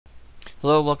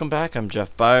Hello, welcome back. I'm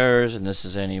Jeff Byers and this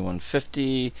is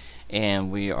NE150 and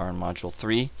we are in Module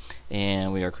 3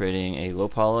 and we are creating a low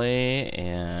poly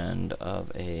and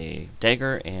of a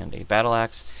dagger and a battle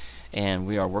axe, and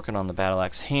we are working on the battle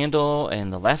axe handle.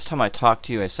 And the last time I talked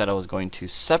to you I said I was going to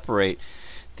separate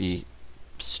the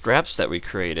straps that we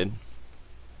created,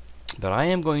 but I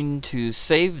am going to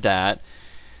save that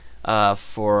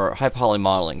for high poly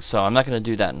modeling, so I'm not going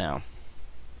to do that now.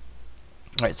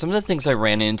 Alright, some of the things I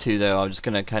ran into, though, I'm just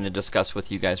going to kind of discuss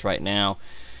with you guys right now,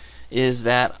 is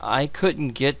that I couldn't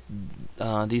get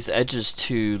these edges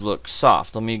to look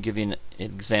soft. Let me give you an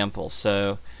example.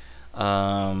 So,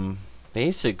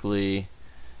 basically,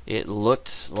 it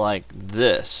looked like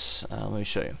this. Let me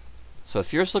show you. So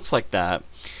if yours looks like that,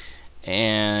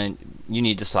 and you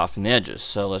need to soften the edges,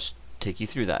 so let's take you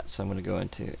through that. So I'm going to go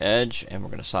into Edge, and we're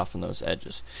going to soften those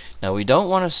edges. Now, we don't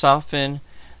want to soften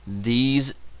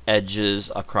these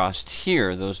edges across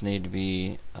here. Those need to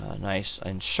be nice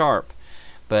and sharp,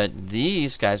 but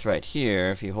these guys right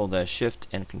here, if you hold the shift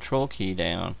and control key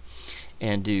down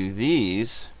and do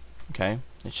these, okay,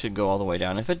 it should go all the way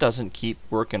down. If it doesn't, keep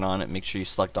working on it. Make sure you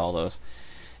select all those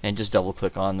and just double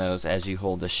click on those as you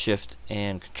hold the shift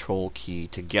and control key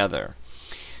together.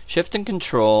 Shift and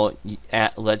control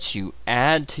lets you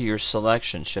add to your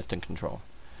selection. Shift and control,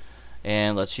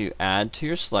 and lets you add to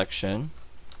your selection,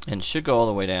 and it should go all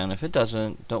the way down. If it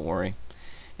doesn't, don't worry.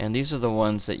 And these are the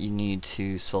ones that you need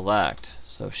to select.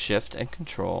 So shift and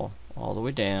control all the way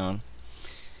down,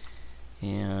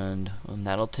 and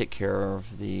that'll take care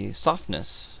of the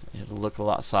softness. It'll look a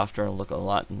lot softer and look a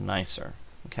lot nicer.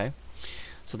 Okay,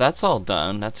 so that's all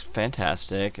done. That's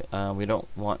fantastic. We don't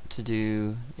want to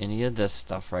do any of this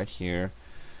stuff right here.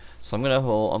 So I'm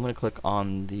gonna click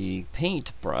on the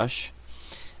paint brush,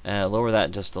 lower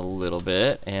that just a little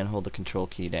bit, and hold the control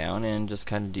key down and just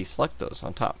kind of deselect those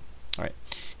on top. Alright,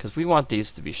 because we want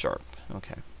these to be sharp.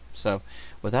 Okay, so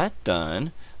with that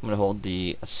done, I'm going to hold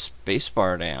the space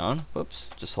bar down, whoops,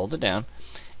 just hold it down,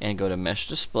 and go to Mesh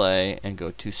Display and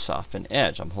go to Soften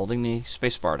Edge. I'm holding the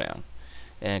space bar down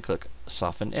and click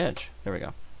Soften Edge. There we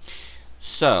go.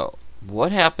 So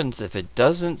what happens if it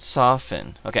doesn't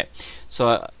soften? Okay,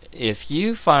 so if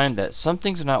you find that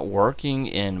something's not working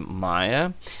in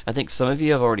Maya, I think some of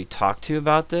you have already talked to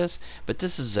about this, but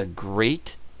this is a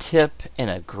great tip and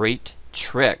a great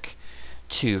trick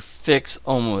to fix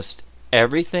almost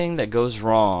everything that goes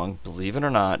wrong. Believe it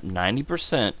or not,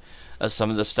 90% of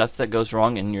some of the stuff that goes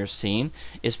wrong in your scene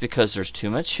is because there's too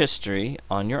much history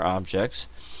on your objects,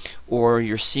 or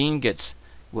your scene gets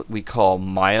what we call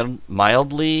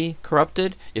mildly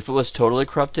corrupted. If it was totally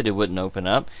corrupted, it wouldn't open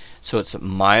up. So it's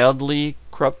mildly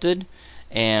corrupted,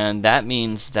 and that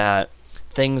means that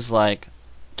things like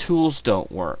tools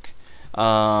don't work.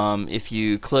 If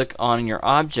you click on your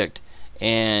object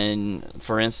and,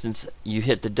 for instance, you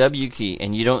hit the W key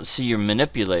and you don't see your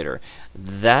manipulator,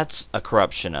 that's a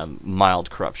corruption, a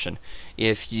mild corruption.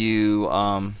 If you,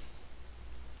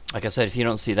 like I said, if you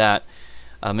don't see that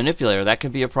manipulator, that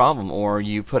could be a problem. Or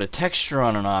you put a texture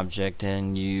on an object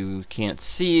and you can't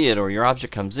see it, or your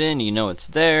object comes in, you know it's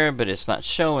there but it's not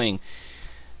showing.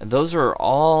 Those are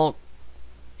all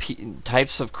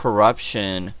types of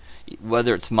corruption,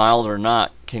 whether it's mild or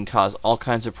not, can cause all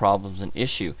kinds of problems and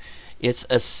issue. It's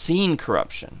a scene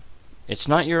corruption. It's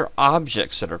not your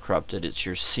objects that are corrupted, it's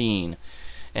your scene.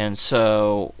 And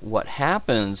so what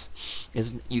happens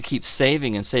is you keep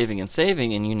saving and saving and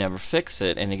saving, and you never fix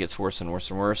it, and it gets worse and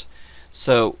worse and worse.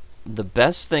 So the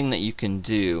best thing that you can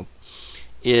do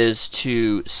is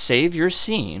to save your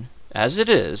scene as it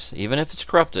is, even if it's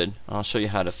corrupted, and I'll show you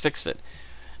how to fix it.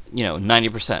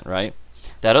 90%, right?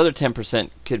 That other 10%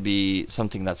 could be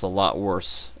something that's a lot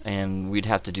worse, and we'd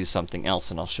have to do something else,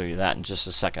 and I'll show you that in just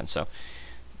a second. So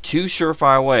 2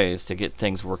 surefire ways to get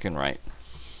things working right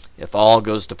if all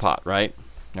goes to pot, right?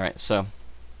 Alright, so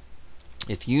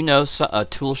if you know a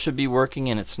tool should be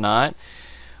working and it's not,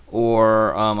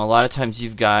 or a lot of times you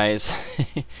guys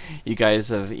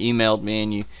have emailed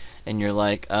me and you're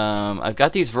like, I've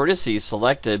got these vertices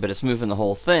selected but it's moving the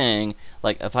whole thing.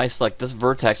 Like if I select this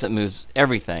vertex, it moves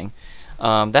everything.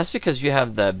 That's because you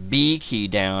have the B key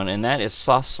down, and that is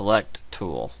soft select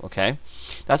tool. Okay,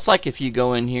 that's like if you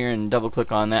go in here and double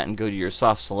click on that and go to your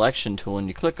soft selection tool and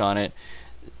you click on it,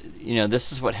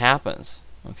 this is what happens.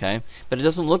 Okay, but it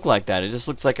doesn't look like that. It just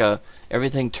looks like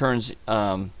everything turns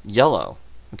yellow.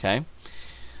 Okay,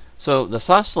 so the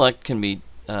soft select can be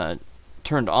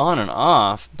turned on and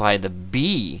off by the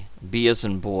B as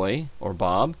in boy or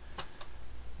Bob.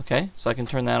 Okay, so I can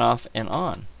turn that off and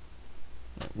on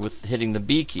with hitting the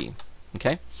B key.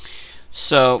 Okay,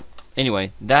 so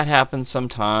anyway, that happens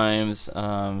sometimes.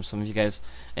 Some of you guys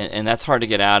and that's hard to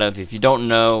get out of. If you don't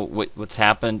know what's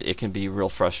happened, it can be real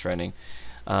frustrating.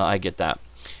 I get that.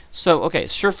 So, okay,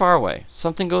 surefire way.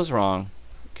 Something goes wrong.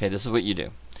 Okay, this is what you do.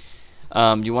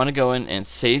 You want to go in and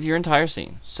save your entire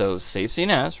scene. So save scene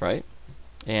as, right?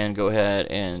 And go ahead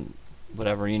and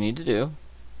whatever you need to do.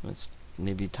 Let's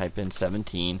maybe type in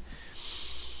 17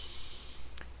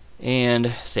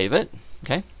 and save it.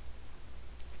 Okay.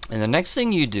 And the next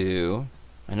thing you do,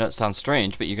 I know it sounds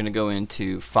strange, but you're going to go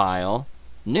into File,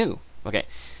 New. Okay.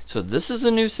 So this is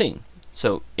a new scene.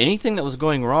 So anything that was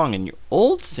going wrong in your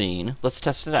old scene, let's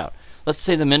test it out. Let's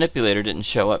say the manipulator didn't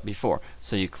show up before.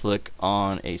 So you click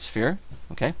on a sphere,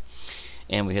 okay?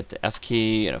 And we hit the F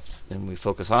key and we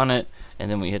focus on it, and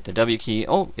then we hit the W key.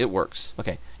 Oh, it works.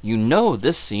 Okay. You know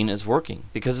this scene is working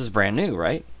because it's brand new,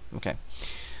 right? Okay.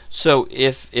 So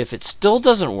if it still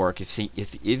doesn't work,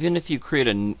 even if you create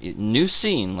a new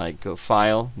scene, like go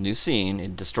File, New Scene,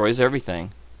 it destroys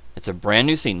everything. It's a brand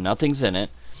new scene, nothing's in it.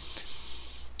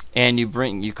 And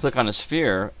you click on a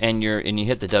sphere and you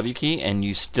hit the W key and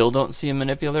you still don't see a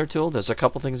manipulator tool, there's a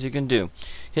couple things you can do.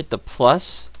 Hit the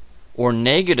plus or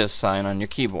negative sign on your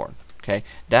keyboard. Okay,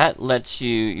 that lets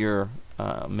your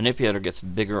manipulator gets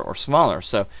bigger or smaller.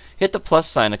 So hit the plus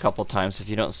sign a couple times if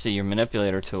you don't see your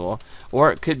manipulator tool,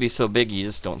 or it could be so big you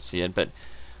just don't see it. But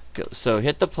so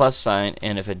hit the plus sign,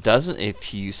 and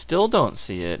if you still don't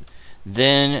see it,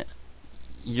 then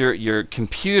your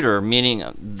computer, meaning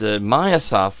the Maya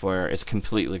software, is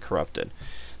completely corrupted.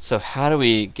 So how do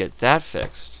we get that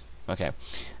fixed? Okay,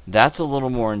 that's a little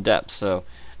more in depth. So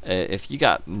if you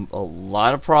got a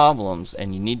lot of problems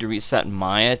and you need to reset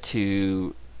Maya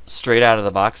to straight out of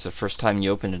the box the first time you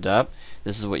open it up,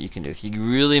 this is what you can do. If you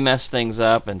really mess things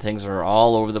up and things are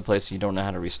all over the place and you don't know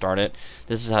how to restart it,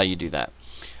 this is how you do that.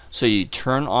 So you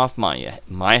turn off Maya.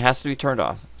 Maya has to be turned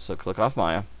off. So click off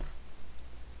Maya.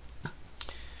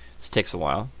 This takes a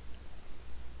while.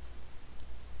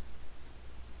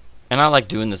 And I like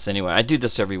doing this anyway. I do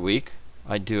this every week.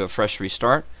 I do a fresh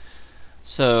restart.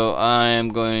 So I'm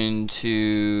going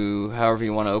to, however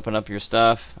you want to open up your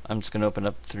stuff, I'm just going to open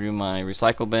up through my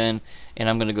recycle bin, and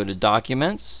I'm going to go to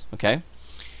Documents. Okay.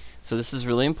 So this is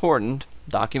really important.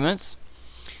 Documents.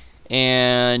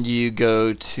 And you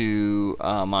go to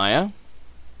Maya,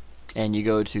 and you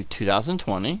go to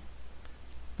 2020.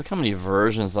 Look how many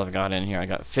versions I've got in here. I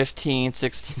got 15,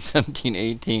 16, 17,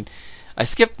 18. I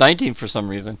skipped 19 for some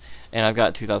reason, and I've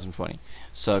got 2020.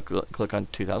 So click on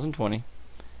 2020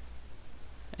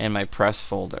 and my press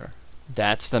folder.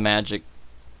 That's the magic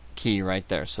key right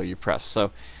there. So you press.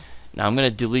 So now I'm going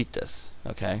to delete this.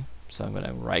 Okay. So I'm going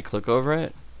to right click over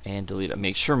it and delete it.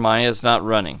 Make sure Maya is not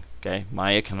running. Okay.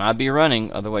 Maya cannot be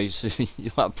running, otherwise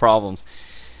you'll have problems.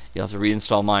 You'll have to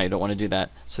reinstall Maya. You don't want to do that.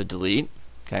 So delete.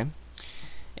 Okay.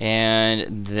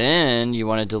 And then you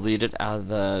want to delete it out of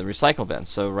the recycle bin.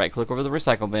 So right click over the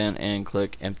recycle bin and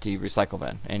click empty recycle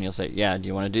bin, and you'll say, yeah, do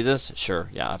you want to do this? Sure.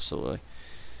 Yeah, absolutely.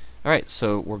 Alright,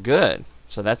 so we're good.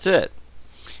 So that's it.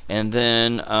 And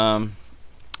then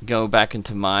go back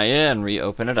into Maya and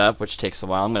reopen it up, which takes a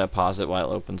while. I'm going to pause it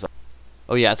while it opens up.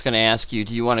 Oh yeah, it's going to ask you,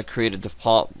 do you want to create a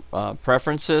default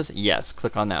preferences? Yes,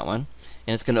 click on that one.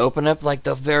 And it's going to open up like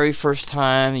the very first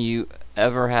time you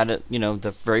ever had it, you know,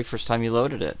 the very first time you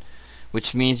loaded it,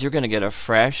 which means you're going to get a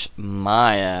fresh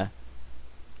Maya.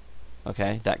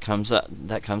 Okay, that comes up.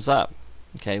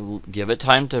 Okay, give it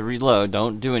time to reload.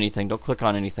 Don't do anything. Don't click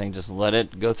on anything. Just let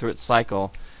it go through its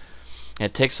cycle. And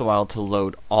it takes a while to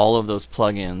load all of those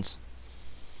plugins.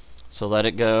 So let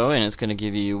it go, and it's going to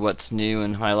give you what's new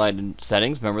and highlighted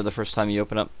settings. Remember the first time you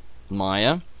open up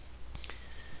Maya.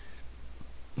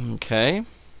 Okay.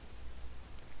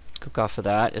 Click off of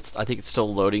that. I think it's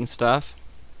still loading stuff.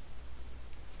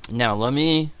 Now let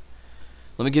me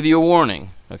give you a warning.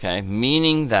 Okay,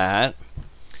 meaning that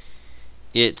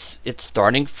it's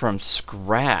starting from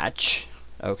scratch.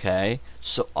 Okay,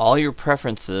 so all your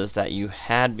preferences that you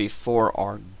had before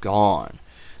are gone.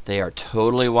 They are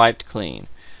totally wiped clean.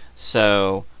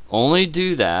 So only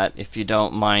do that if you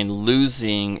don't mind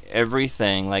losing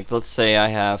everything. Like let's say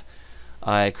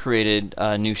I created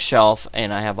a new shelf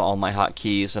and I have all my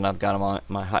hotkeys and I've got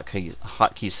my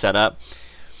hotkeys set up.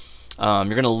 You're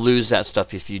going to lose that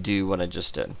stuff if you do what I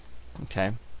just did.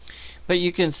 Okay, but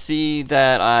you can see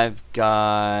that I've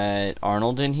got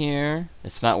Arnold in here.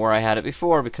 It's not where I had it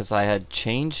before because I had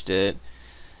changed it,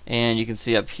 and you can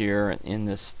see up here in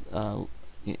this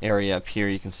area up here,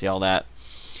 you can see all that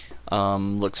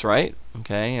looks right.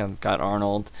 Okay, I've got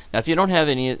Arnold. Now if you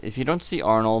don't see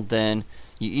Arnold, then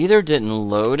you either didn't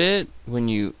load it when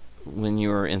you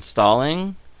were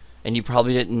installing, and you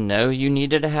probably didn't know you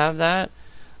needed to have that,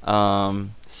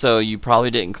 So you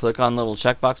probably didn't click on the little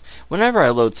checkbox. Whenever I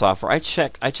load software, I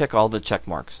check all the check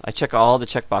marks. I check all the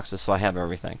check boxes so I have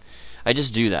everything. I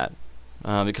just do that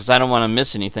because I don't want to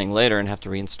miss anything later and have to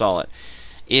reinstall it.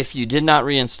 If you did not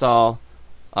reinstall,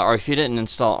 or if you didn't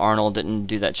install Arnold, didn't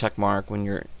do that check mark when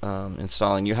you're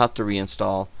installing, you have to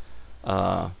reinstall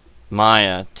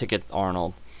Maya to get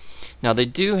Arnold. Now they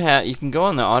do have, you can go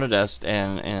on the Autodesk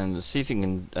and see if you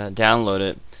can download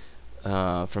it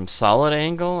from Solid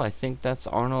Angle. I think that's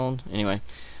Arnold. Anyway,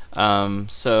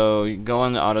 so you go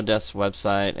on the Autodesk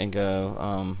website and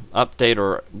go update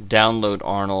or download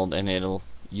Arnold, and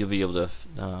you'll be able to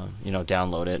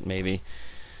download it maybe,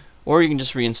 or you can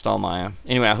just reinstall Maya.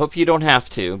 Anyway, I hope you don't have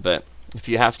to, but if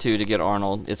you have to get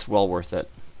Arnold, it's well worth it.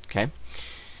 Okay,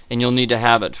 and you'll need to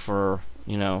have it for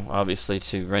obviously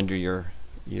to render your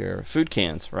food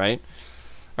cans, right?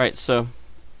 All right, so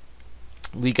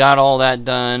we got all that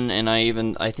done, and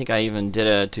I think I even did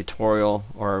a tutorial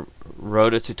or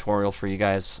wrote a tutorial for you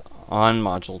guys on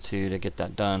Module 2 to get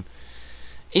that done.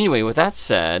 Anyway, with that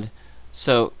said,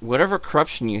 so whatever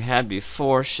corruption you had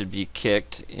before should be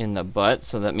kicked in the butt.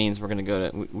 So that means we're going to go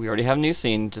to, we already have a new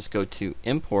scene, just go to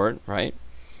import, right?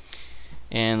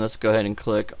 And let's go ahead and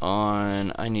click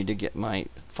on, I need to get my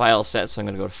file set, so I'm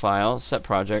going to go to File, Set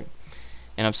Project.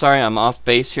 And I'm sorry I'm off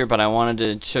base here, but I wanted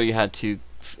to show you how to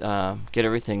get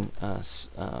everything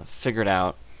figured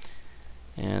out,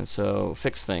 and so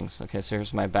fix things. Okay, so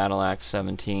here's my Battle Axe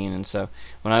 17, and so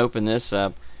when I open this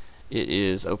up, it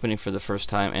is opening for the first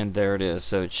time, and there it is.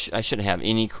 So I shouldn't have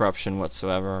any corruption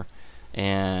whatsoever,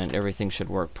 and everything should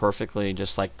work perfectly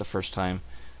just like the first time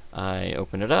I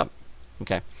opened it up.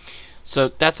 Okay, so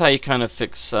that's how you kind of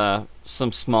fix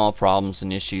some small problems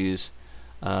and issues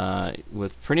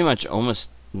with pretty much almost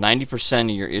 90% of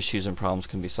your issues and problems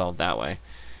can be solved that way.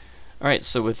 Alright,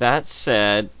 so with that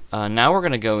said, now we're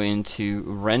going to go into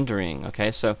rendering.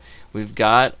 Okay, so we've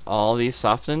got all these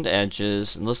softened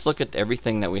edges, and let's look at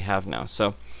everything that we have now.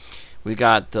 So we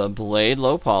got the blade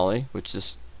low poly, which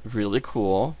is really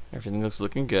cool. Everything looks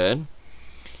looking good,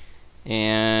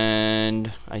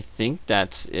 and I think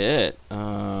that's it.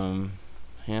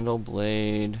 Handle,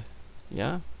 blade,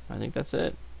 yeah, I think that's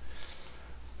it.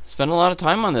 Spent a lot of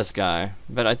time on this guy,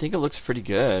 but I think it looks pretty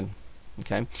good.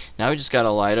 Okay, now we just got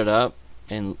to light it up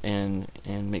and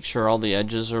make sure all the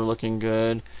edges are looking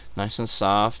good, nice and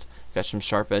soft. Got some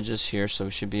sharp edges here, so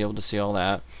we should be able to see all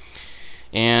that.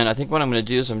 And I think what I'm going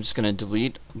to do is I'm just going to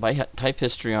delete by type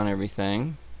history on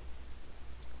everything,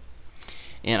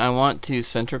 and I want to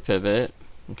center pivot.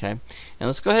 Okay, and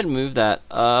let's go ahead and move that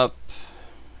up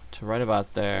to right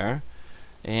about there,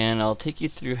 and I'll take you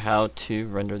through how to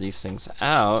render these things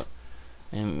out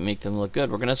and make them look good.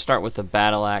 We're going to start with the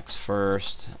Battle Axe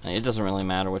first. It doesn't really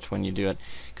matter which one you do it,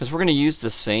 because we're going to use the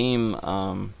same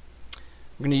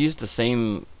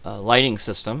lighting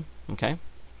system. Okay,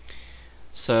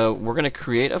 so we're going to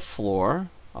create a floor.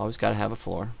 Always got to have a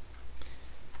floor.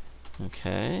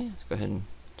 Okay, let's go ahead and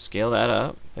scale that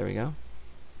up. There we go.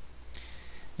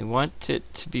 We want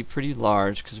it to be pretty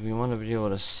large because we want to be able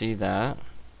to see that.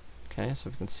 Okay, so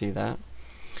we can see that.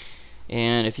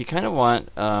 And if you kind of want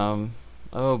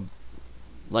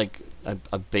like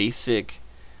a basic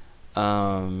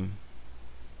what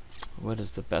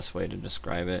is the best way to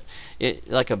describe it?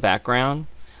 Like a background,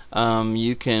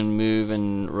 you can move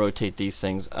and rotate these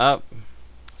things up.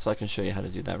 So I can show you how to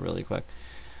do that really quick.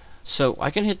 So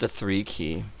I can hit the 3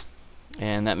 key,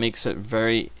 and that makes it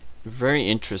very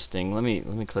interesting. Let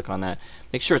me click on that.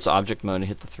 Make sure it's object mode and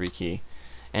hit the 3 key,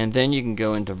 and then you can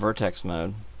go into vertex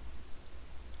mode,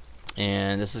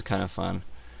 and this is kind of fun.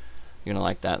 You're gonna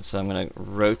like that. So I'm gonna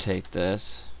rotate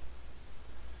this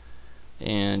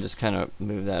and just kind of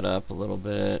move that up a little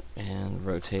bit and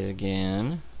rotate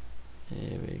again.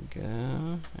 There we go,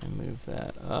 and move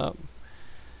that up.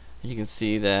 And you can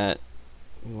see that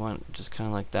we want just kind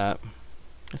of like that.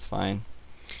 That's fine,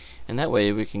 and that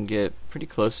way we can get pretty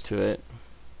close to it,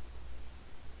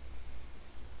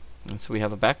 and so we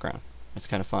have a background. It's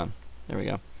kind of fun. There we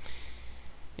go,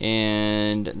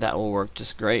 and that will work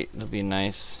just great. It'll be a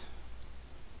nice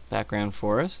background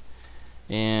for us.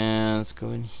 And let's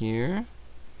go in here,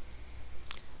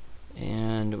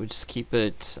 and we just keep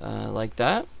it like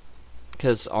that,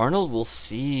 because Arnold will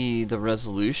see the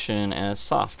resolution as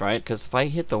soft, right? Because if I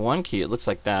hit the 1 key, it looks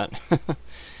like that.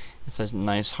 It's a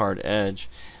nice hard edge,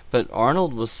 but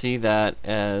Arnold will see that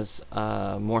as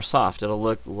more soft. It'll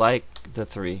look like the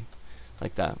 3,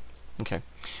 like that. Okay,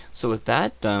 so with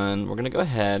that done, we're going to go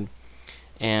ahead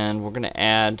and we're going to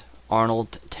add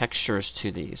Arnold textures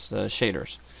to these, the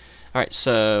shaders. Alright,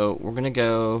 so we're going to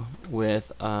go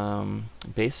with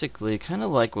basically kind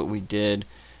of like what we did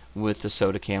with the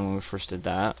soda can when we first did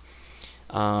that.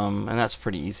 And that's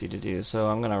pretty easy to do. So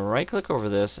I'm going to right click over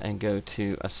this and go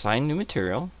to Assign New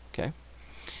Material, okay,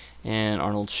 and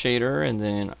Arnold Shader, and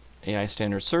then AI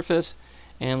Standard Surface,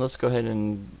 and let's go ahead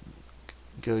and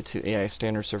go to AI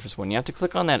Standard Surface 1. You have to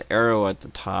click on that arrow at the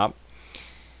top,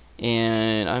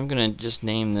 and I'm going to just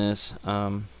name this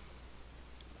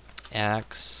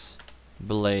Axe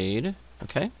Blade,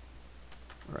 okay,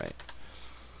 right,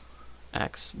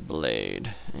 Axe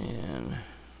Blade, and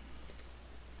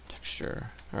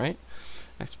texture, alright,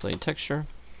 Axe Blade texture,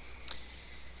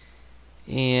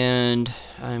 and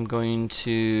I'm going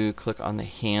to click on the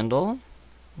handle,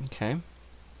 okay,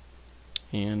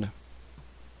 and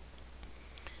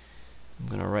I'm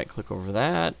going to right click over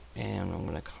that, and I'm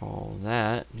going to call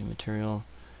that New Material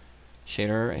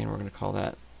Shader, and we're going to call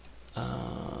that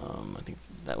I think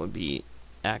that would be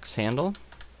Axe Handle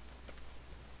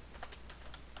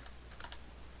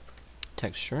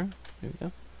texture. There we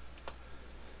go.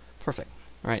 Perfect.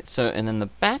 Alright, so and then the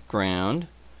background,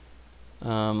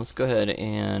 let's go ahead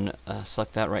and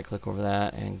select that, right click over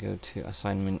that, and go to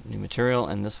Assign New Material,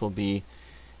 and this will be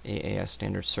a AI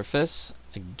Standard Surface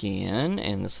again,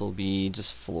 and this will be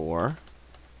just floor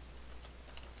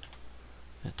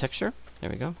texture. There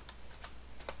we go.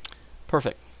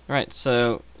 Perfect. Alright,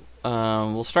 so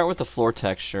we'll start with the floor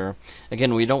texture.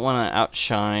 Again, we don't want to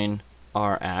outshine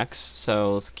our axe,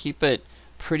 so let's keep it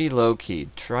pretty low key.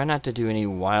 Try not to do any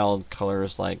wild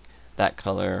colors like that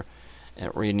color.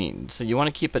 So you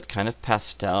want to keep it kind of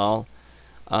pastel.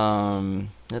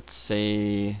 Let's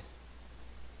say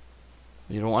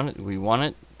we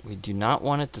do not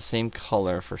want it the same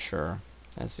color for sure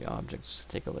as the object. Let's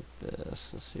take a look at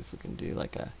this. Let's see if we can do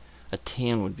like a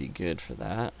tan would be good for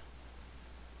that.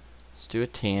 Let's do a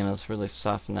tan. Let's really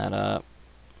soften that up.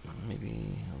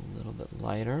 Maybe a little bit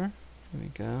lighter. There we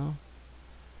go.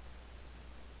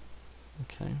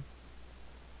 Okay.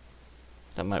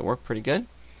 That might work pretty good.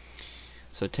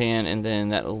 So tan, and then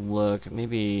that'll look,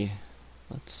 maybe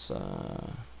let's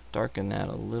darken that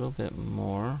a little bit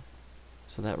more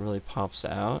so that really pops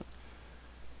out.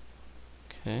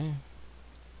 Okay.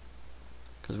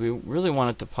 Because we really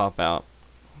want it to pop out.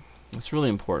 It's really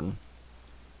important.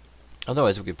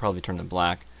 Otherwise we could probably turn it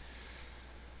black.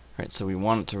 Right, so we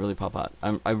want it to really pop out.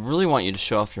 I really want you to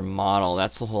show off your model.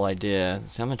 That's the whole idea.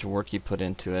 See how much work you put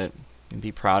into it, and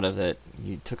be proud of it.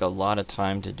 You took a lot of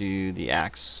time to do the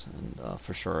axe, and,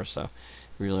 for sure, so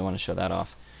we really want to show that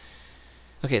off.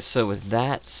 Okay, so with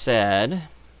that said,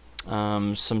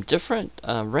 some different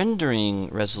rendering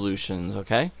resolutions,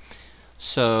 okay?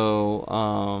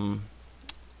 So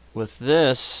with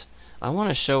this, I want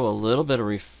to show a little bit of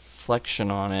reflection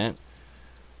on it.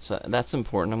 So that's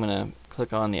important. I'm going to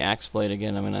click on the axe blade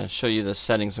again. I'm going to show you the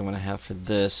settings I'm going to have for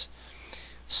this.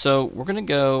 So we're going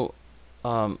to go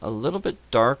a little bit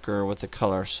darker with the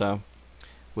color. So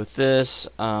with this,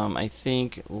 I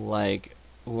think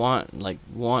want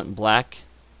black,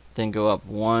 then go up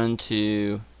 1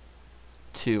 to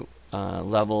 2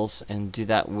 levels, and do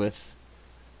that with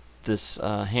this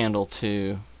handle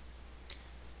too.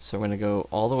 So we're going to go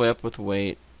all the way up with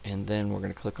weight, and then we're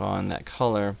going to click on that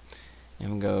color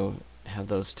and go have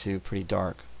those two pretty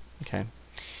dark. Okay,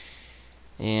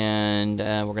 and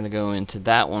we're going to go into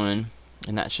that one,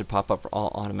 and that should pop up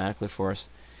all automatically for us.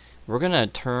 We're going to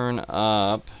turn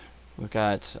up, we've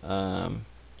got the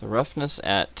roughness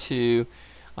at 2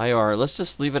 IR. Let's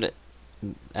just leave it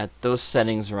at those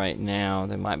settings right now.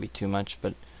 They might be too much,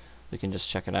 but we can just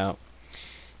check it out.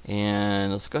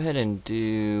 And let's go ahead and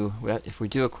do, if we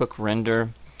do a quick render,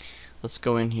 let's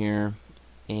go in here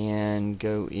and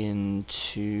go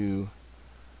into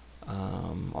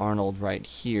Arnold right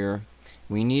here.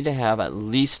 We need to have at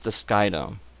least the sky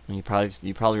dome. And you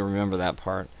probably remember that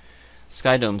part.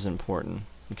 Sky dome's important.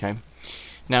 Okay.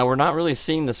 Now we're not really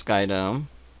seeing the sky dome.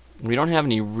 We don't have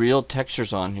any real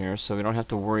textures on here, so we don't have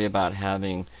to worry about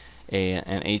having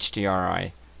an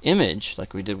HDRI image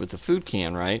like we did with the food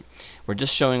can, right? We're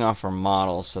just showing off our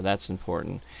model, so that's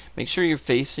important. Make sure you're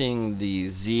facing the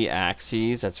Z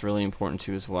axes. That's really important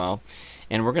too as well.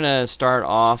 And we're gonna start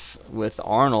off with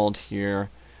Arnold here,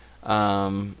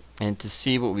 and to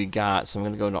see what we got, so I'm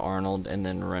gonna go to Arnold and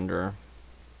then render.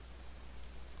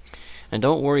 And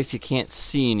don't worry if you can't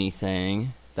see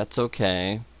anything. That's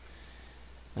okay.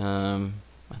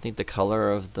 I think the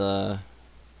color of the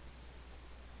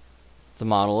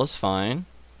model is fine.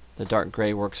 The dark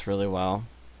gray works really well.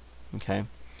 Okay,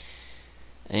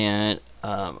 and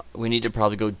we need to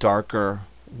probably go darker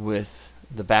with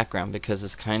the background because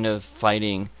it's kind of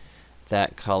fighting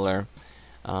that color.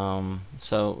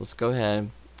 So let's go ahead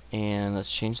and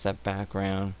let's change that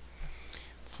background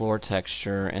floor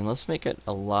texture, and let's make it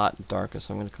a lot darker.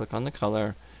 So I'm going to click on the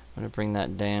color. I'm going to bring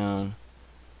that down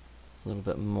a little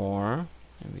bit more.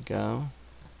 There we go.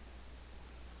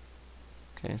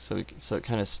 Okay, so it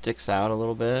kind of sticks out a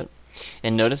little bit.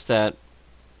 And notice that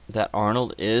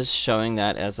Arnold is showing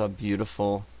that as a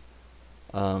beautiful,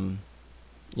 you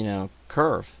know,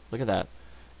 curve. Look at that.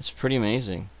 It's pretty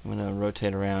amazing. I'm going to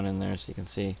rotate around in there so you can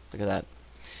see. Look at that.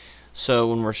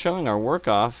 So when we're showing our work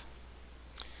off,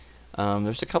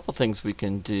 there's a couple things we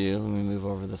can do. Let me move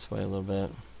over this way a little bit.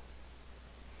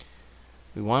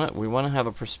 We want to have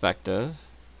a perspective,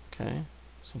 okay,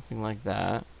 something like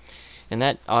that, and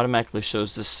that automatically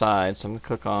shows this side. So I'm going to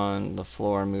click on the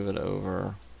floor and move it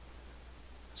over,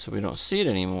 so we don't see it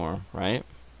anymore, right?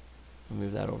 I'll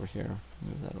move that over here,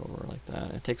 move that over like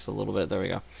that. It takes a little bit. There we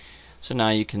go. So now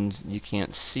you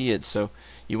can't see it. So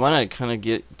you want to kind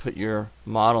of put your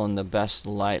model in the best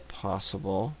light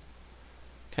possible,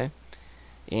 okay?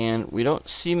 And we don't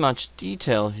see much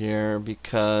detail here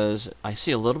because I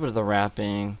see a little bit of the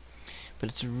wrapping, but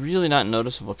it's really not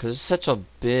noticeable because it's such a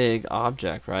big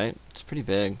object, right? It's pretty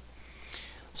big.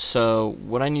 So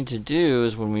what I need to do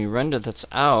is when we render this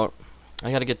out,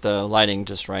 I got to get the lighting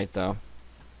just right though.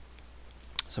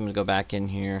 So I'm going to go back in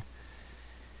here.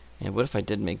 And what if I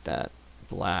did make that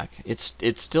black? It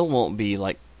still won't be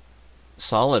like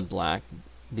solid black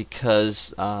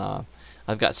because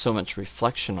I've got so much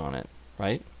reflection on it,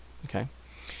 right? Okay.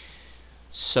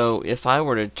 So if I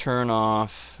were to turn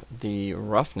off the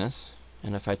roughness,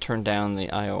 and if I turn down the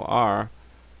IOR,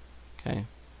 okay,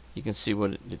 you can see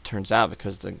what it turns out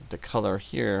because the color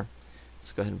here,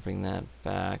 let's go ahead and bring that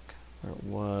back where it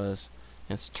was.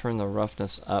 Let's turn the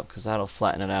roughness up because that'll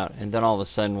flatten it out, and then all of a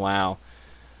sudden, wow,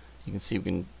 you can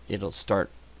see it'll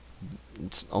start,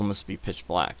 it's almost be pitch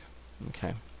black.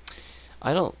 Okay.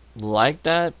 I don't like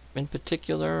that in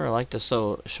particular. I like to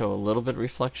show a little bit of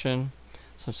reflection.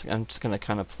 So I'm just going to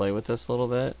kind of play with this a little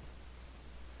bit.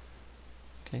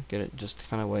 Okay, get it just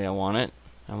kind of the way I want it.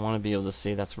 I want to be able to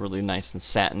see that's really nice and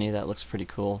satiny. That looks pretty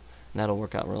cool. And that'll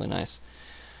work out really nice.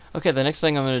 Okay, the next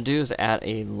thing I'm going to do is add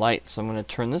a light. So I'm going to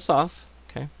turn this off.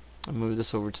 Okay, I'll move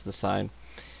this over to the side.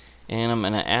 And I'm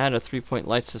going to add a 3-point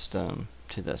light system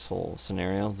to this whole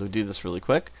scenario. We'll do this really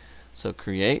quick. So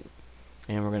create.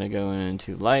 And we're going to go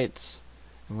into lights,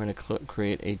 and we're going to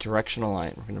create a directional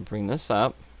light. We're going to bring this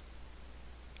up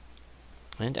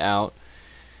and out,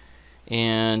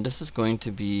 and this is going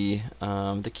to be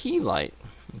the key light.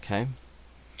 Okay,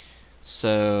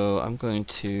 so I'm going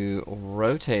to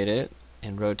rotate it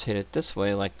and rotate it this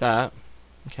way like that.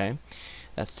 Okay,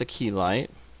 that's the key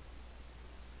light.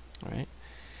 All right,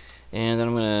 and then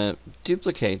I'm going to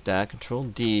duplicate that, Control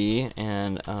D,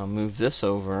 and move this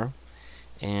over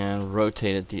and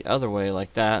rotate it the other way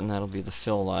like that, and that'll be the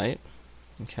fill light.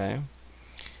 Okay,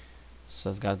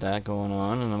 so I've got that going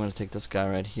on, and I'm going to take this guy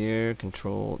right here,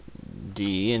 Control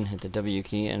D, and hit the W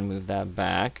key and move that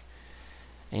back,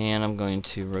 and I'm going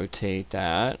to rotate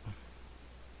that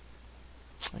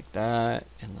like that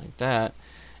and like that,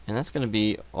 and that's going to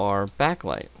be our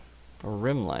backlight or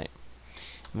rim light.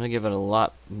 I'm going to give it a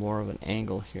lot more of an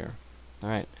angle here.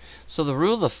 Alright, so the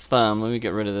rule of thumb, let me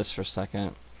get rid of this for a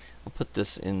second. I'll put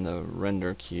this in the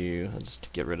render queue just to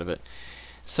get rid of it.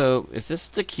 So if this is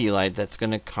the key light, that's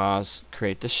going to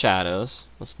create the shadows.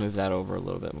 Let's move that over a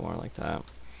little bit more like that.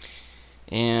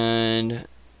 And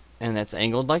that's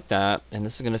angled like that, and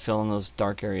this is going to fill in those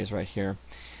dark areas right here.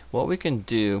 What we can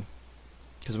do,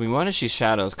 because we want to see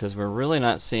shadows because we're really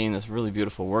not seeing this really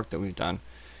beautiful work that we've done.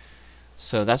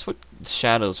 So that's what the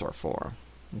shadows are for.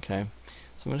 Okay.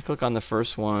 So I'm going to click on the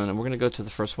first one, and we're going to go to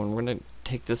the first one. We're going to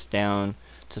take this down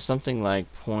to something like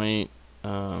let's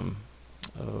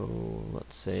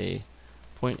say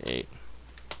 0.8.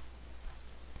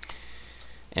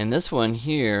 And this one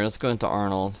here, let's go into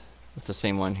Arnold with the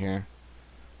same one here.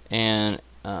 And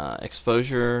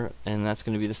exposure, and that's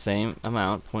going to be the same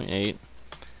amount, 0.8.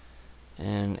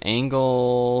 And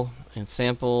angle and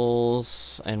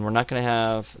samples, and we're not going to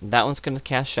have, that one's going to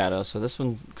cast shadows, so this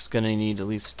one's going to need at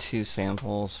least 2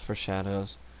 samples for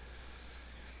shadows.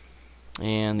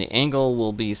 And the angle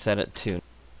will be set at 2.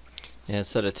 Yeah, it's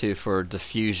set at 2 for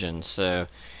diffusion, so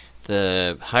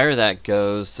the higher that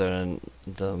goes, the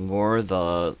more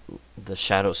the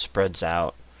shadow spreads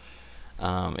out.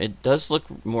 It does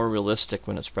look more realistic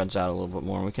when it spreads out a little bit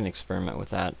more, and we can experiment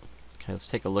with that. Okay, let's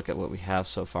take a look at what we have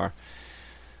so far.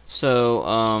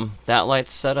 So that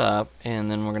light's set up, and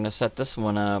then we're going to set this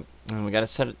one up, and we got to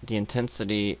set the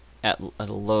intensity at a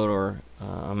lower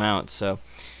amount. So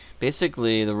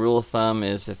basically the rule of thumb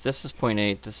is if this is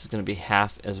 0.8, this is going to be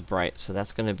half as bright, so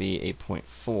that's going to be a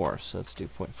 0.4. So let's do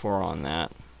 0.4 on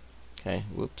that. Okay,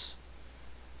 whoops.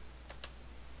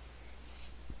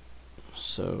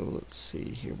 So let's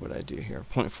see here what I do here.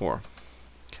 0.4.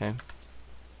 Okay.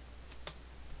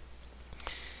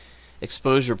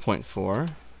 Exposure 0.4.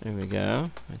 There we go.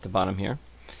 At the bottom here.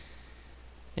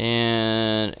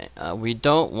 And we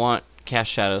don't want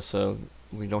cast shadow, so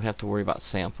we don't have to worry about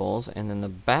samples. And then the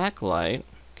backlight,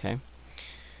 okay,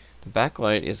 the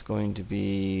backlight is going to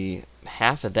be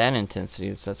half of that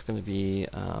intensity, so that's going to be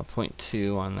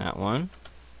 0.2 on that one,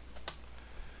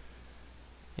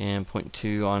 and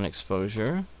 0.2 on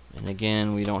exposure. And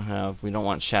again, we don't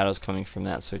want shadows coming from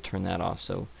that, so we turn that off.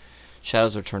 So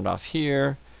shadows are turned off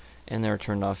here, and they're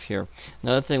turned off here.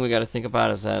 Another thing we got to think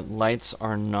about is that lights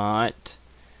are not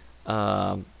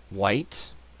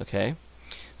white. Okay,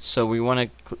 so we're going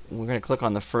to click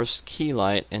on the first key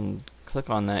light and click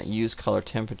on that use color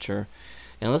temperature,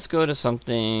 and let's go to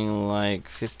something like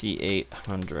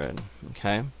 5800.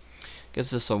 Okay,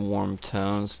 gives us a warm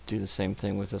tone. Let's do the same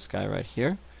thing with this guy right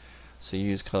here. So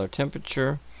use color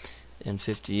temperature and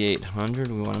 5800.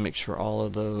 We want to make sure all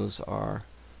of those are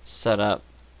set up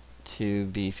to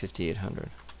be 5800.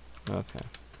 Okay,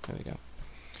 there we go.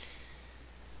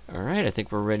 Alright, I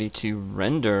think we're ready to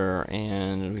render,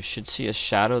 and we should see a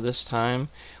shadow this time.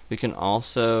 We can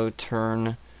also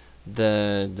turn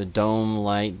the dome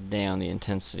light down, the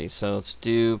intensity. So let's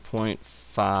do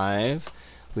 0.5.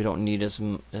 We don't need as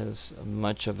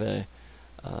much of a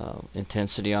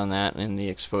intensity on that, and the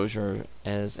exposure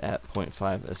as at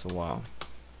 0.5 as well.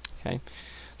 Okay,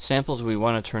 samples we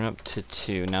want to turn up to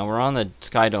 2. Now we're on the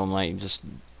sky dome light. You just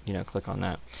click on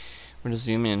that. We're going to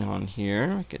zoom in on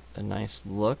here, get a nice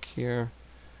look here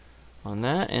on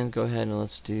that, and go ahead and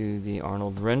let's do the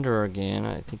Arnold render again.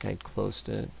 I think I closed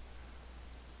it.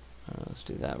 Let's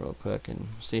do that real quick and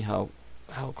see how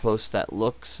close that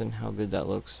looks and how good that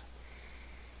looks.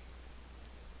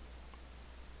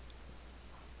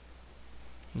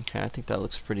 Okay, I think that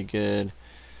looks pretty good.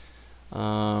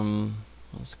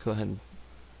 Let's go ahead and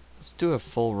let's do a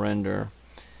full render.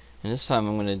 And this time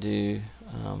I'm going to do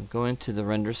go into the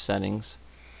render settings,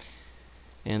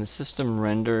 and the system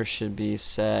render should be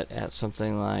set at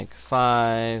something like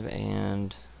 5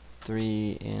 and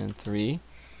 3 and 3.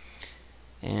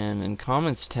 And in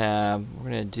Comments tab, we're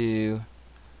going to do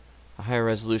a higher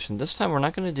resolution. This time we're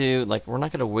not going to do we're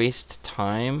not going to waste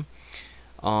time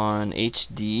on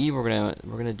HD. We're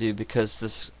going to do, because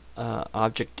this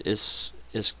object is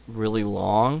really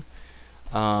long.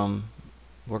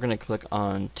 We're going to click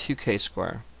on 2K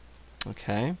square.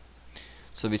 Okay,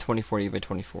 so it'll be 2048 by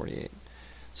 2048.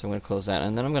 So I'm going to close that,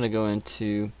 and then I'm going to go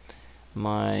into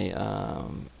my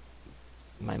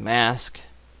my mask.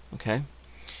 Okay,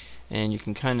 and you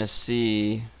can kind of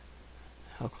see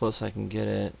how close I can get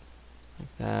it,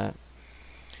 like that.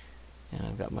 And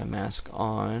I've got my mask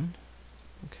on.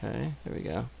 Okay, there we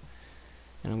go.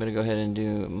 And I'm going to go ahead and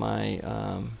do my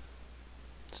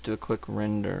let's do a quick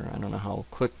render. I don't know how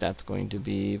quick that's going to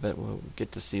be, but we'll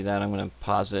get to see that. I'm going to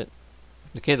pause it.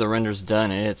 Okay, the render's done,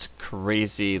 and it's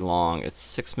crazy long. It's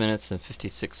 6 minutes and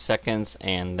 56 seconds,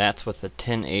 and that's with a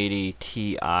 1080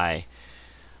 Ti and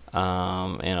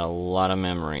a lot of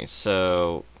memory.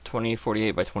 So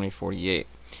 2048 by 2048.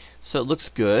 So it looks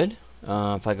good.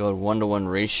 If I go to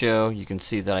 1:1 ratio, you can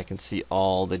see that I can see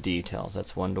all the details.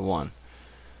 That's 1:1.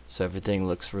 So everything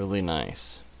looks really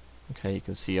nice. Okay, you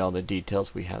can see all the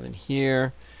details we have in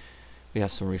here. We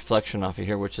have some reflection off of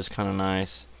here, which is kind of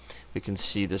nice. We can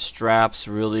see the straps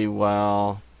really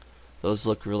well. Those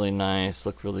look really nice,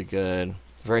 look really good.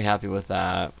 Very happy with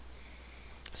that.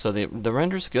 So the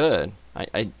render's good.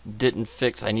 I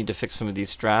need to fix some of these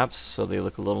straps so they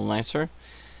look a little nicer.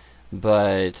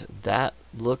 But that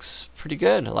looks pretty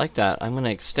good. I like that. I'm going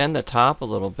to extend the top a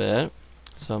little bit.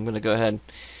 So I'm going to go ahead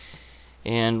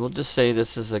and we'll just say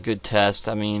this is a good test.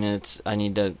 I mean, I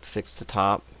need to fix the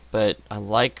top, but I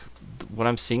like what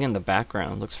I'm seeing in the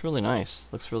background. Looks really nice.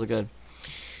 Looks really good.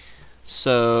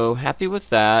 So happy with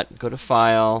that. Go to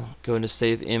File, go into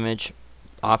Save Image,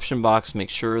 option box. Make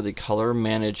sure the color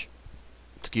manage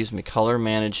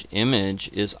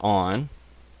image is on.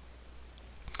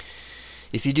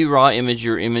 If you do raw image,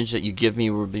 your image that you give me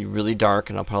will be really dark,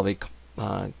 and I'll probably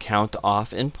count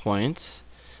off in points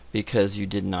because you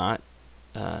did not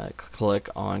click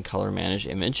on color manage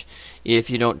image. If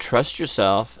you don't trust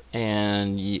yourself,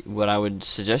 and what I would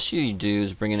suggest you do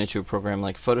is bring it into a program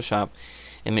like Photoshop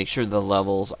and make sure the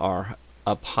levels are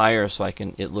up higher so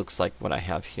it looks like what I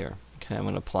have here. Okay, I'm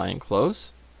going to apply and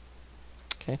close.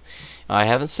 Okay, I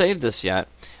haven't saved this yet.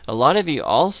 A lot of you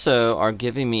also are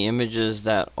giving me images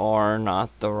that are not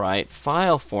the right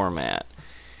file format.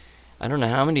 I don't know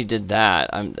how many did that.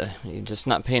 I'm just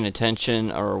not paying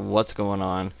attention or what's going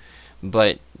on.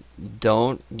 But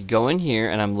don't go in here,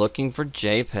 and I'm looking for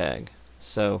JPEG.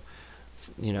 So,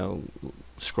 you know,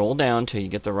 scroll down till you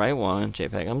get the right one,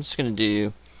 JPEG. I'm just going to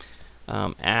do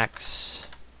axe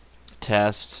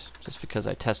test, just because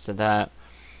I tested that.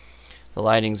 The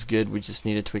lighting's good, we just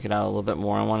need to tweak it out a little bit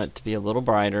more. I want it to be a little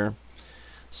brighter.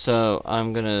 So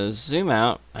I'm going to zoom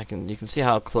out. You can see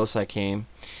how close I came.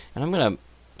 And I'm going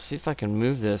to see if I can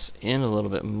move this in a little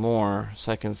bit more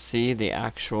so I can see the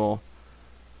actual,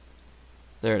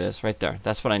 there it is, right there.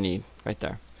 That's what I need, right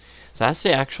there. So that's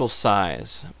the actual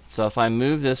size. So if I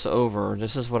move this over,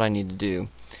 this is what I need to do.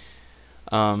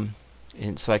 And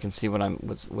so I can see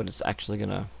what it's actually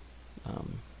gonna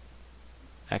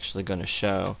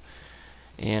show.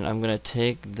 And I'm gonna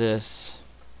take this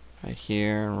right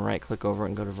here and right click over it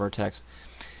and go to vertex.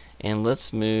 And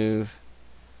let's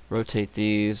rotate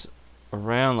these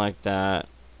around like that,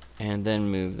 and then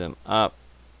move them up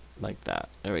like that.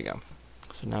 There we go.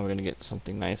 So now we're gonna get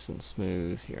something nice and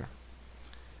smooth here.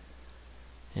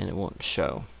 And it won't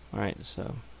show. Alright,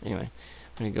 so anyway,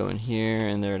 I'm going to go in here,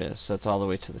 and there it is. So it's all the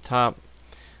way to the top.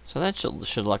 So that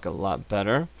should look a lot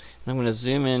better. And I'm going to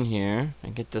zoom in here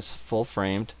and get this full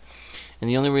framed. And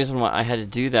the only reason why I had to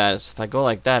do that is if I go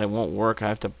like that, it won't work. I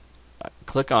have to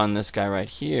click on this guy right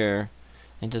here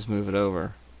and just move it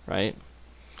over, right?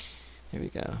 Here we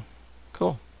go.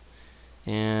 Cool.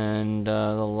 And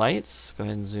the lights, go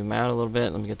ahead and zoom out a little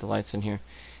bit. Let me get the lights in here.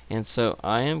 And so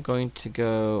I am going to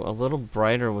go a little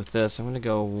brighter with this. I'm going to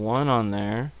go 1 on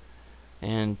there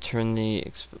and turn the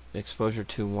exposure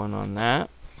to 1 on that.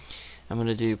 I'm going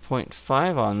to do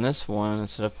 0.5 on this one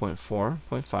instead of 0.4.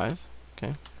 0.5.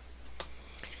 Okay.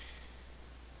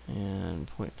 And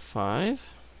 0.5.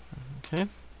 Okay.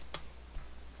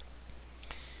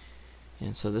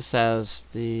 And so this has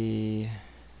the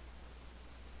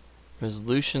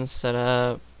resolution set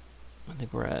up. I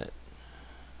think we're at,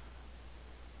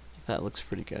 that looks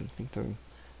pretty good. I think the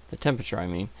temperature, I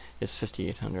mean, is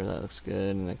 5800. That looks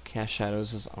good. And the cast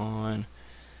shadows is on.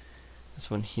 This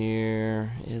one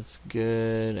here is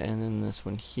good. And then this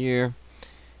one here,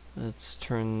 let's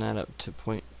turn that up to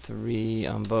 0.3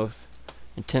 on both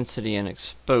intensity and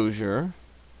exposure.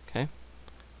 Okay.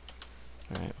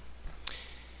 Alright.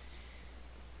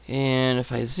 And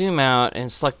if I zoom out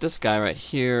and select this guy right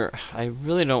here, I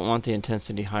really don't want the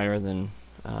intensity higher than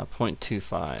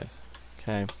 0.25.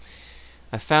 Okay.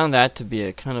 I found that to be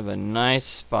a kind of a nice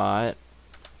spot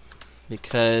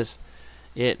because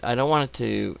I don't want it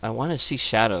to, I want to see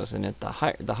shadows, and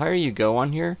the higher you go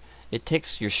on here, it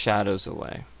takes your shadows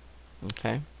away.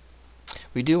 Okay.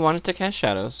 We do want it to cast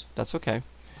shadows. That's okay. I'm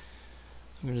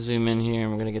going to zoom in here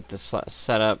and we're going to get this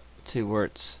set up to where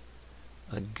it's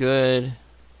a good,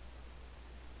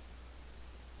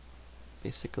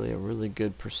 basically a really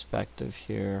good perspective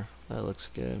here. That looks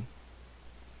good.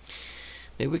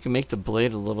 Maybe we can make the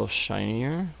blade a little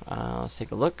shinier. Let's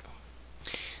take a look.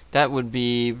 That would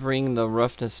be bring the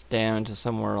roughness down to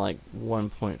somewhere like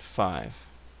 1.5,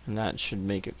 and that should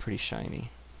make it pretty shiny.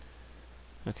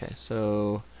 Okay,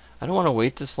 so I don't want to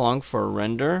wait this long for a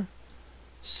render.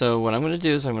 So what I'm going to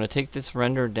do is I'm going to take this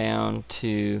render down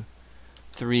to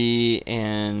 3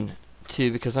 and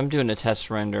 2 because I'm doing a test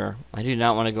render. I do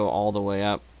not want to go all the way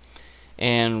up.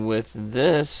 And with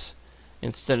this,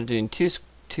 instead of doing 2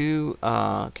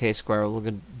 K square, we're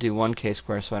going to do 1 K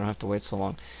square so I don't have to wait so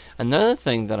long. Another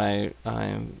thing that I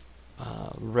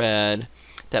read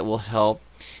that will help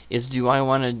is do I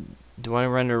want to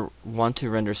render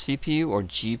CPU or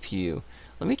GPU?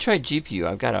 Let me try GPU.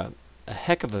 I've got a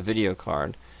heck of a video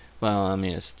card. Well, I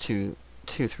mean, it's 3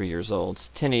 years old. It's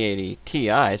 1080 Ti.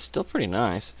 It's still pretty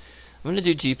nice. I'm going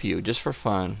to do GPU just for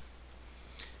fun.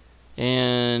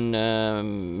 And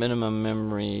minimum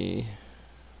memory.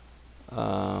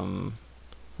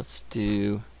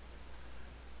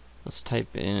 Let's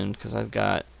type in, because I've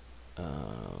got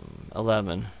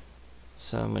 11.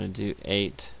 So I'm going to do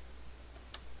 8.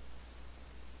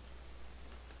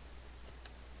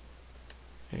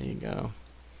 There you go.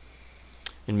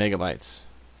 In megabytes.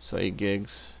 So 8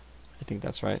 gigs. I think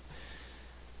that's right.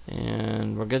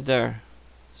 And we're good there.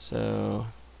 So,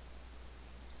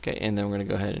 okay, and then we're going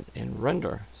to go ahead and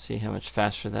render. See how much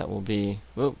faster that will be.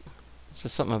 Whoop. It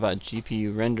says something about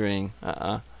GPU rendering.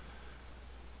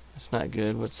 That's not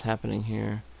good. What's happening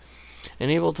here?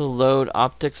 Enable to load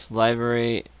optics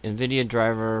library. NVIDIA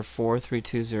driver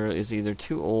 4320 is either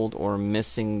too old or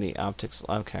missing the optics.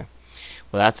 Okay.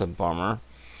 Well, that's a bummer.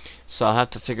 So I'll have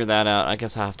to figure that out. I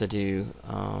guess I'll have to do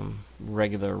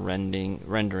regular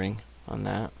rendering on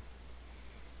that.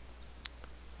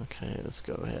 Okay, let's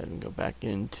go ahead and go back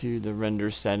into the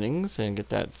render settings and get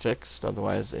that fixed.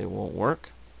 Otherwise, it won't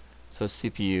work. So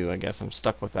CPU, I guess I'm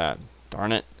stuck with that.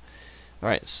 Darn it.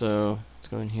 Alright, so let's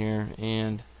go in here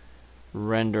and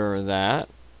render that.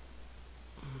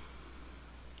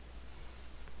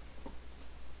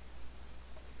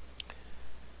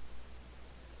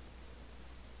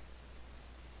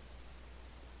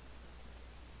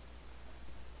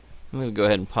 I'm going to go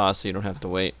ahead and pause so you don't have to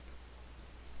wait.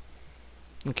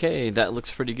 Okay, that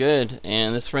looks pretty good,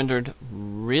 and this rendered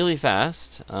really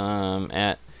fast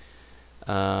at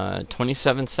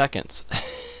 27 seconds.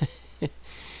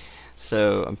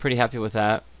 So I'm pretty happy with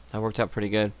that. That worked out pretty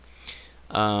good.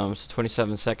 So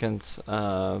 27 seconds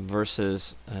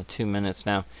versus 2 minutes.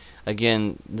 Now,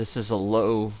 again, this is a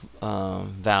low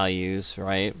values,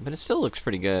 right? But it still looks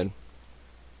pretty good.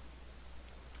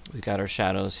 We've got our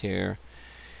shadows here.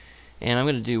 And I'm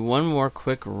going to do one more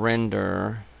quick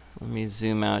render. Let me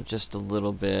zoom out just a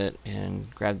little bit and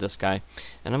grab this guy.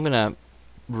 And I'm going to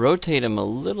rotate him a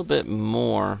little bit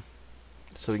more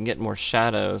so we can get more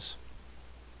shadows.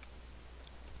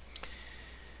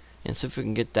 And see if we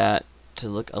can get that to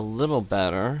look a little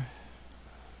better.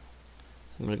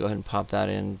 So I'm going to go ahead and pop that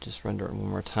in, just render it one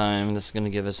more time. This is going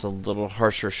to give us a little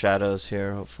harsher shadows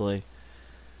here, hopefully.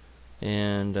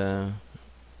 And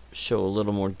show a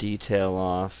little more detail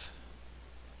off.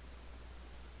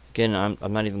 Again,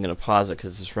 I'm not even going to pause it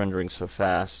because it's rendering so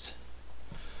fast.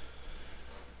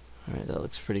 Alright, that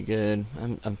looks pretty good.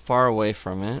 I'm far away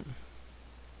from it.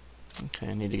 Okay,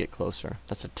 I need to get closer.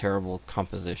 That's a terrible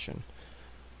composition.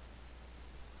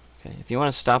 Okay, if you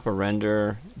want to stop a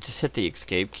render, just hit the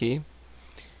escape key.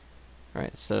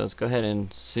 Alright, so let's go ahead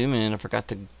and zoom in. I forgot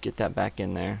to get that back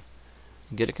in there.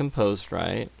 Get it composed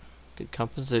right. Good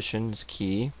composition is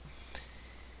key.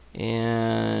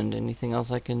 And anything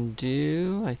else I can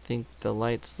do? I think the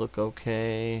lights look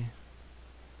okay.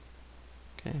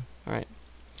 Okay, alright.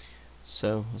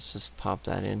 So let's just pop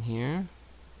that in here.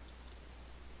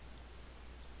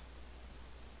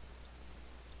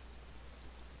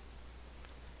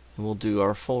 And we'll do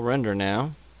our full render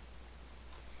now.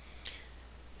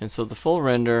 And so the full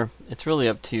render, it's really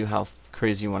up to you how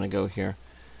crazy you want to go here.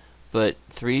 But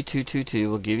 3222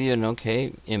 will give you an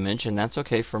okay image, and that's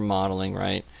okay for modeling,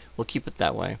 right? We'll keep it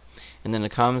that way. And then the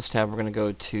Commons tab, we're going to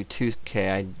go to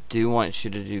 2K. I do want you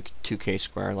to do 2K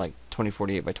square, like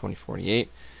 2048 by 2048.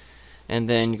 And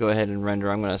then you go ahead and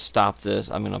render. I'm going to stop this.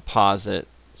 I'm going to pause it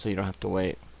so you don't have to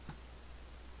wait.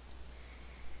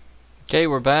 Okay,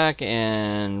 we're back,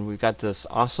 and we've got this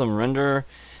awesome render.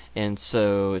 And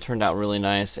so it turned out really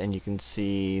nice, and you can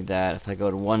see that if I go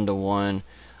to 1:1,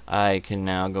 I can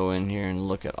now go in here and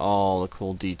look at all the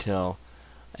cool detail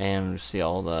and see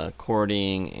all the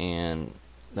chording, and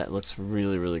that looks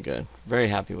really, really good. Very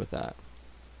happy with that.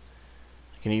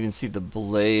 I can even see the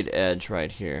blade edge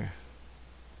right here.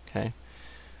 Okay,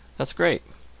 that's great.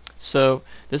 So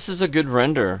this is a good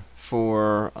render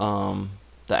for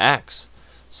the axe.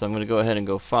 So I'm going to go ahead and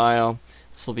go File.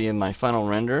 This will be in my final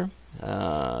render.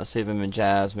 Save image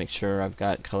as, make sure I've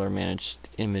got color managed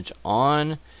image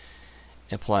on.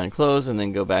 Apply and close, and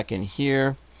then go back in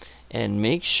here and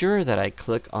make sure that I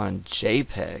click on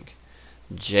JPEG.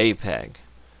 JPEG.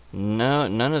 No,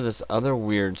 none of this other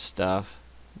weird stuff.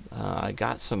 I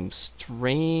got some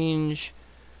strange,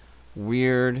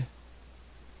 weird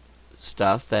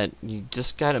stuff that you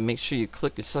just got to make sure you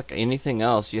click. It's like anything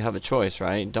else, you have a choice,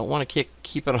 right? Don't want to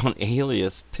keep it on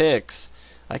alias pics.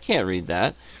 I can't read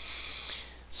that.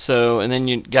 So, and then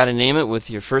you got to name it with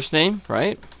your first name,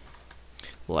 right?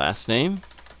 Last name,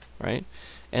 right?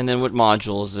 And then what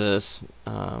module is this?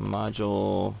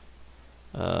 Module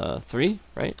 3,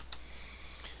 right?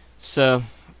 So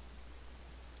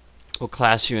we'll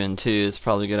class you in 2. It's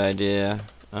probably a good idea.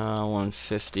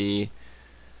 150.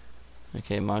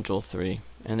 Okay, module 3.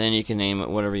 And then you can name it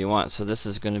whatever you want. So this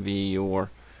is going to be your,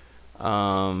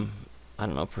 I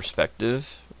don't know,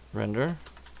 perspective render.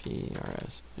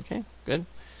 PRS. Okay, good.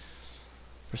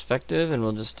 Perspective, and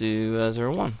we'll just do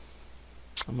 01.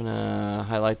 I'm going to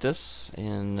highlight this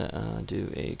and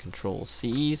do a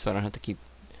Control-C so I don't have to keep,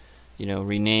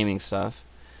 renaming stuff.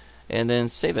 And then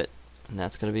save it. And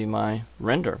that's going to be my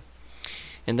render.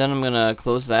 And then I'm going to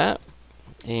close that.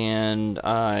 And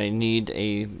I need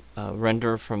a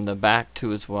render from the back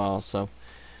too as well. So I'm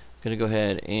going to go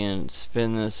ahead and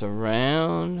spin this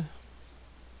around.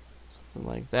 Something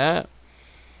like that.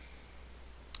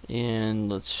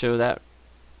 And let's show that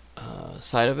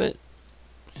side of it.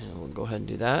 And we'll go ahead and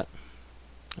do that.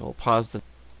 And we'll pause the.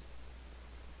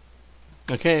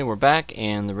 Okay, we're back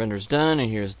and the render's done,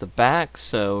 and here's the back.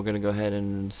 So we're going to go ahead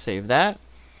and save that.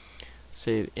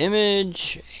 Save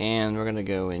image, and we're going to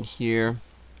go in here.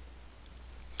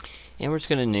 And we're just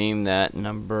going to name that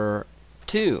number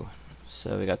 2.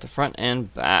 So we got the front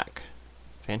and back.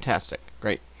 Fantastic.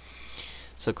 Great.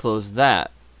 So close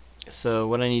that. So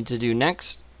what I need to do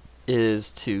next is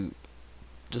to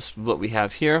just what we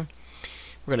have here.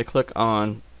 We're going to click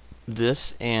on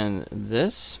this and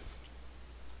this,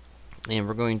 and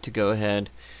we're going to go ahead,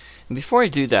 and before I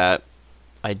do that,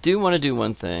 I do want to do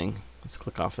one thing. Let's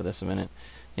click off of this a minute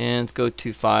and go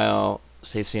to File,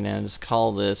 Save Scene, and just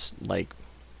call this like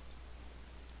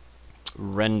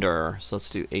render. So let's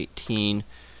do 18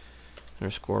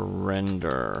 underscore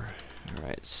render.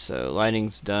 Alright, so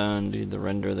lighting's done, do the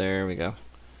render, there we go.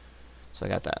 So I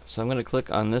got that. So I'm going to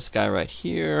click on this guy right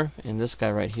here and this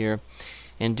guy right here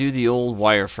and do the old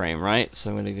wireframe, right?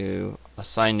 So I'm going to do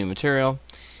assign new material.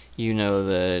 You know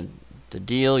the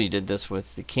deal, you did this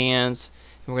with the cans,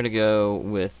 and we're going to go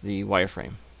with the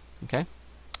wireframe. Okay,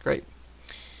 great.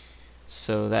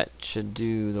 So that should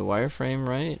do the wireframe,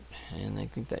 right? And I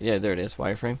think that, yeah, there it is,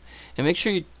 wireframe. And make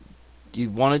sure you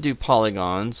want to do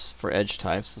polygons for edge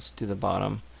types. Let's do the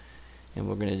bottom, and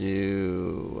we're going to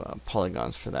do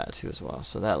polygons for that too as well.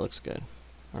 So that looks good.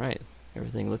 Alright,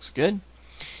 everything looks good.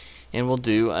 And we'll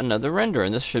do another render,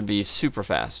 and this should be super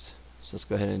fast. So let's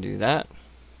go ahead and do that.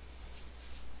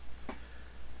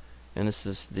 And this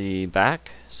is the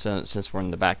back, so since we're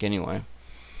in the back anyway.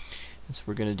 And so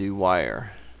we're going to do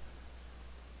wire.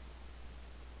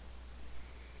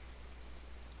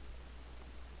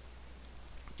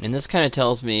 And this kind of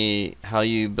tells me how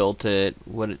you built it,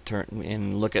 what it turned,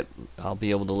 and look at, I'll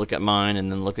be able to look at mine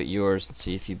and then look at yours and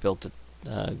see if you built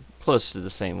it close to the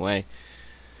same way.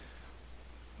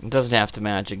 It doesn't have to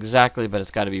match exactly, but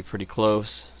it's got to be pretty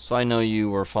close, so I know you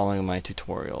were following my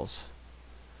tutorials.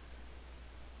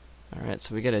 Alright,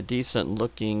 so we get a decent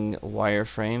looking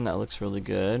wireframe that looks really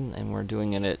good, and we're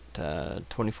doing it at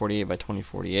 2048 by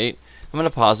 2048. I'm going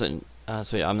to pause it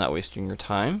so yeah, I'm not wasting your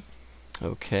time.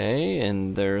 Okay,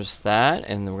 and there's that,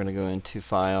 and then we're going to go into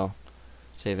File,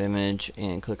 Save Image,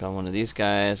 and click on one of these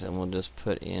guys, and we'll just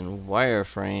put in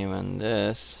wireframe on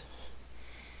this.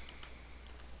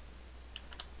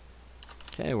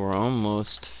 Okay, we're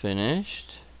almost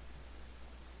finished.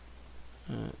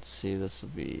 Let's see, this will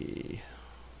be,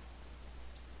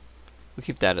 we'll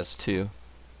keep that as 2.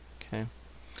 Okay,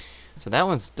 so that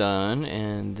one's done,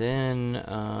 and then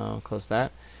close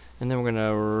that, and then we're going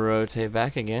to rotate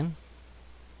back again.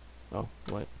 Oh,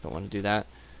 what? Don't want to do that.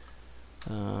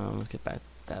 Get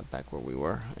that back where we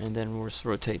were, and then we'll just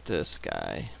rotate this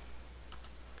guy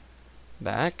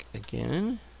back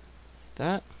again. Like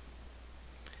that.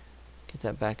 Get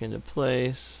that back into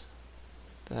place.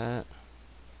 Like that.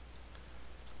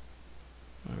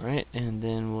 All right, and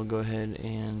then we'll go ahead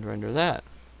and render that.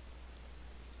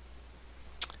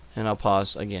 And I'll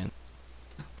pause again.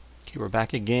 Okay, we're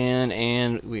back again,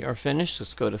 and we are finished.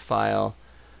 Let's go to File,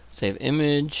 Save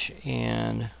Image,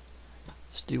 and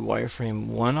let's do wireframe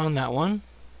 1 on that one.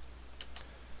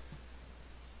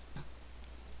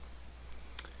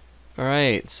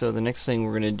 Alright, so the next thing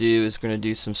we're going to do is we're going to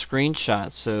do some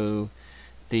screenshots. So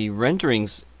the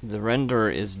render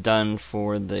is done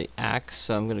for the axe,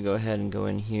 so I'm going to go ahead and go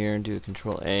in here and do a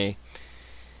Control A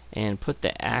and put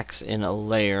the axe in a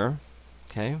layer.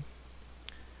 Okay,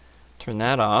 turn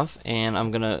that off, and I'm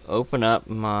going to open up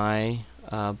my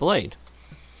blade.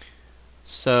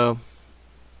 So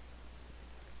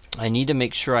I need to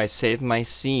make sure I save my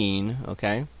scene.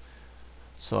 Okay,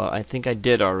 so I think I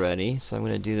did already, so I'm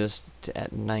going to do this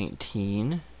at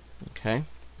 19. Okay,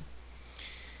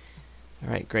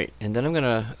 alright, great. And then I'm going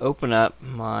to open up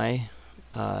my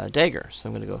dagger. So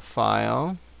I'm going to go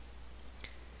File,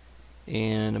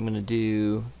 and I'm going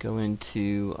to go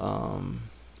into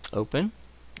Open,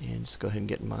 and just go ahead and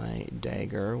get my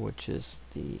dagger, which is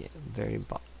the very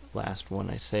last one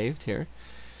I saved here.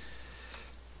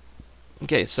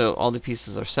 Okay, so all the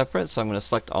pieces are separate, so I'm going to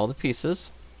select all the pieces.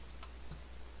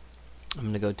 I'm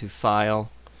going to go to File,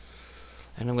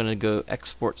 and I'm going to go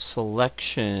Export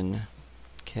Selection.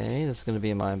 Okay, this is going to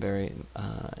be my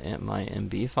my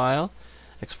MB file,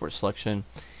 Export Selection,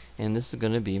 and this is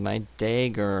going to be my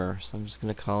dagger. So I'm just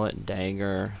going to call it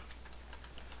dagger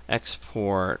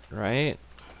export, right?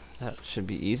 That should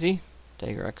be easy.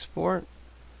 Dagger export.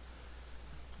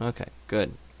 Okay,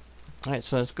 good. Alright,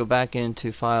 so let's go back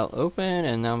into File, Open,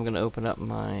 and now I'm going to open up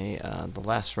my the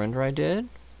last render I did.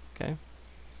 Okay.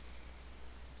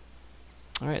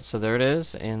 Alright, so there it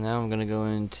is, and now I'm going to go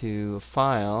into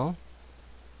File,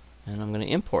 and I'm going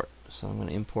to import. So I'm going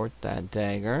to import that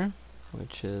dagger,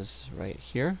 which is right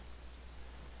here,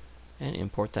 and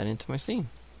import that into my scene.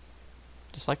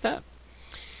 Just like that.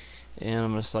 And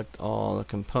I'm going to select all the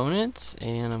components,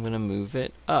 and I'm going to move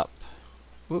it up.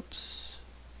 Whoops.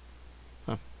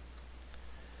 Huh.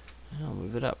 I'll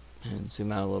move it up and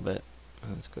zoom out a little bit.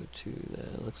 Let's go to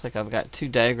the, looks like I've got 2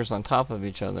 daggers on top of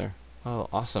each other. Oh,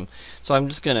 awesome. So I'm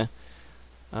just gonna,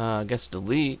 I guess,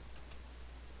 delete.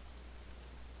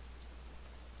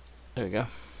 There we go.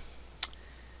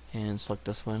 And select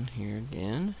this one here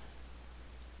again.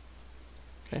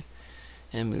 Okay.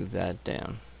 And move that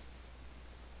down.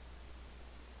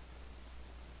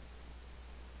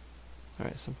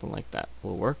 Alright, something like that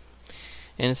will work.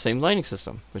 And the same lighting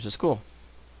system, which is cool.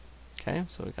 Okay,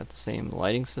 so we got the same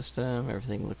lighting system,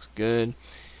 everything looks good.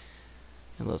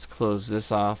 And let's close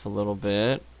this off a little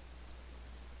bit.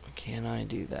 Can I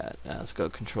do that? Let's go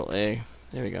Control A.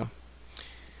 There we go.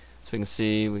 So we can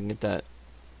see, we can get that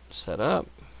set up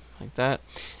like that.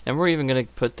 And we're even going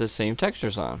to put the same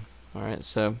textures on. Alright,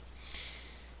 so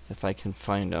if I can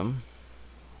find them.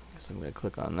 So I'm going to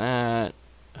click on that.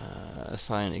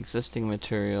 Assign existing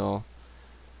material.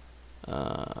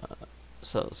 So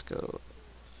let's go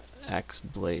Axe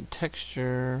Blade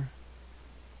texture.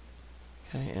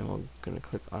 Okay, and we're going to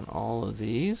click on all of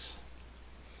these.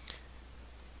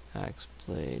 Axe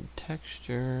Blade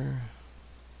texture.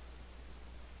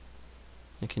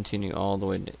 And continue all the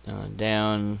way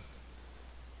down.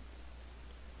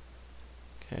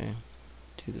 Okay,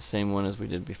 do the same one as we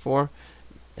did before.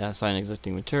 Assign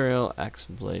existing material, Axe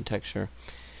Blade texture,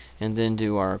 and then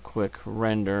do our quick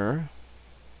render.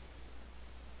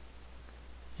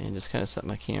 And just kind of set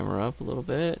my camera up a little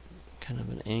bit, kind of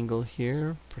an angle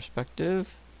here,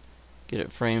 perspective, get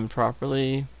it framed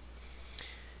properly,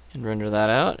 and render that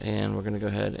out. And we're going to go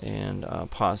ahead and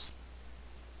pause.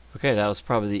 Okay, that was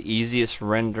probably the easiest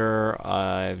render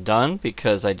I've done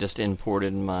because I just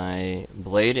imported my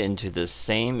blade into the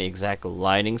same exact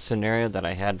lighting scenario that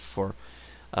I had for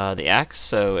the axe,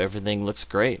 so everything looks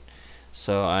great.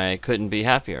 So I couldn't be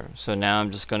happier. So now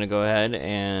I'm just going to go ahead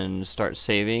and start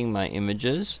saving my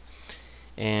images,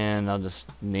 and I'll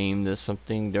just name this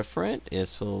something different.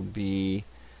 This will be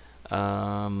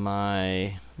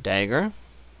my dagger.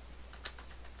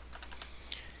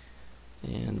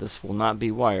 And this will not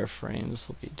be wireframe, this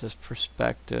will be just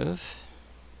perspective.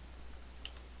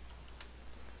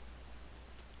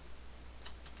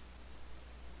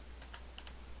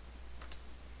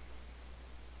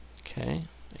 Okay,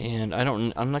 and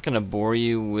I'm not going to bore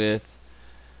you with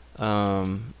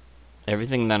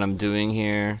everything that I'm doing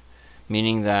here,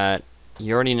 meaning that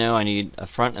you already know I need a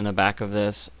front and a back of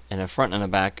this, and a front and a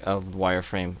back of the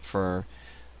wireframe for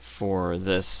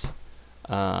this.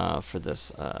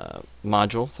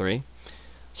 Module 3.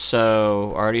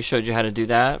 So I already showed you how to do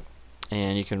that,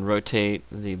 and you can rotate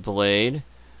the blade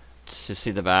to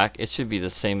see the back. It should be the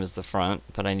same as the front,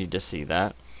 but I need to see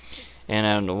that, and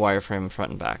add a wireframe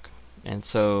front and back. And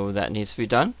so that needs to be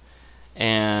done,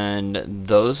 and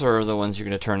those are the ones you're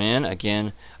going to turn in.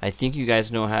 Again, I think you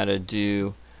guys know how to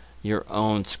do your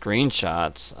own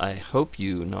screenshots. I hope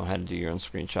you know how to do your own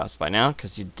screenshots by now,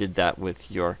 because you did that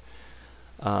with your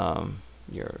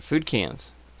food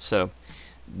cans. So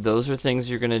those are things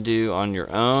you're going to do on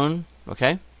your own.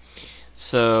 Okay,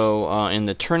 so and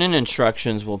the turn-in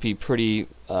instructions will be pretty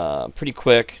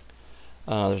quick.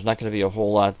 There's not going to be a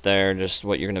whole lot there, just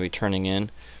what you're going to be turning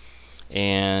in,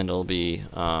 and it'll be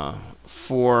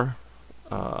 4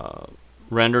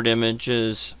 rendered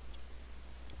images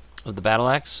of the battle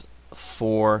axe,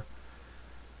 4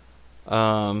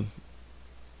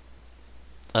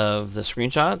 of the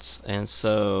screenshots, and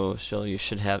so you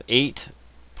should have 8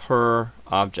 per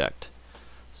object,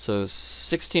 so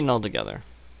 16 altogether.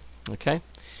 Okay,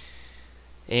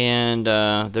 and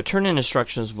the turn-in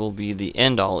instructions will be the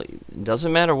end-all. It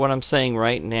doesn't matter what I'm saying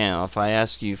right now. If I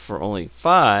ask you for only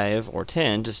 5 or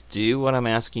 10, just do what I'm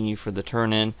asking you for the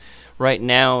turn-in. Right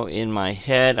now in my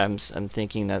head I'm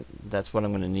thinking that that's what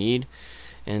I'm going to need,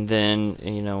 and then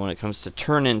when it comes to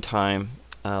turn-in time,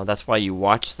 that's why you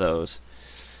watch those.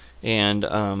 And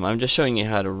I'm just showing you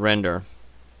how to render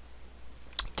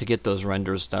to get those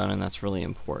renders done, and that's really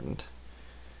important.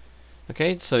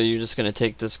 Okay, so you're just going to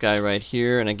take this guy right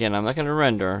here, and again, I'm not going to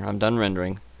render, I'm done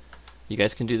rendering. You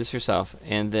guys can do this yourself,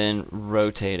 and then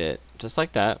rotate it just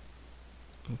like that.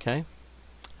 Okay,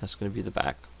 that's going to be the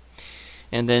back,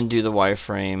 and then do the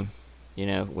wireframe,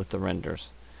 with the renders.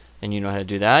 And you know how to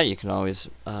do that. You can always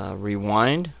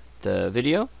rewind the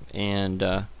video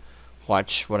and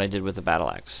watch what I did with the battle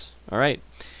axe. Alright,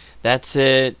 that's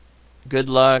it. Good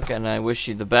luck, and I wish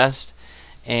you the best,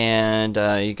 and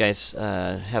you guys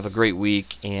have a great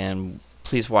week, and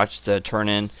please watch the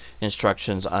turn-in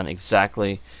instructions on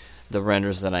exactly the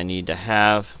renders that I need to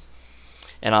have.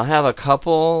 And I'll have a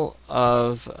couple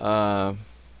of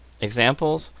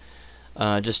examples,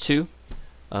 just 2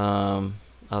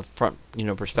 of front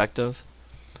perspective,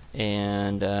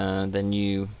 and then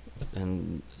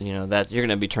that you're going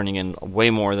to be turning in way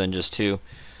more than just 2.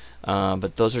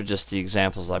 But those are just the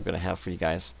examples I'm going to have for you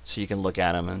guys, so you can look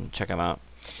at them and check them out.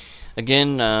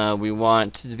 Again, we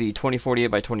want to be 2048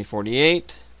 by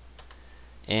 2048.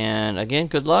 And again,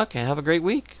 good luck and have a great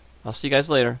week. I'll see you guys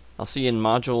later. I'll see you in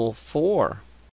Module 4.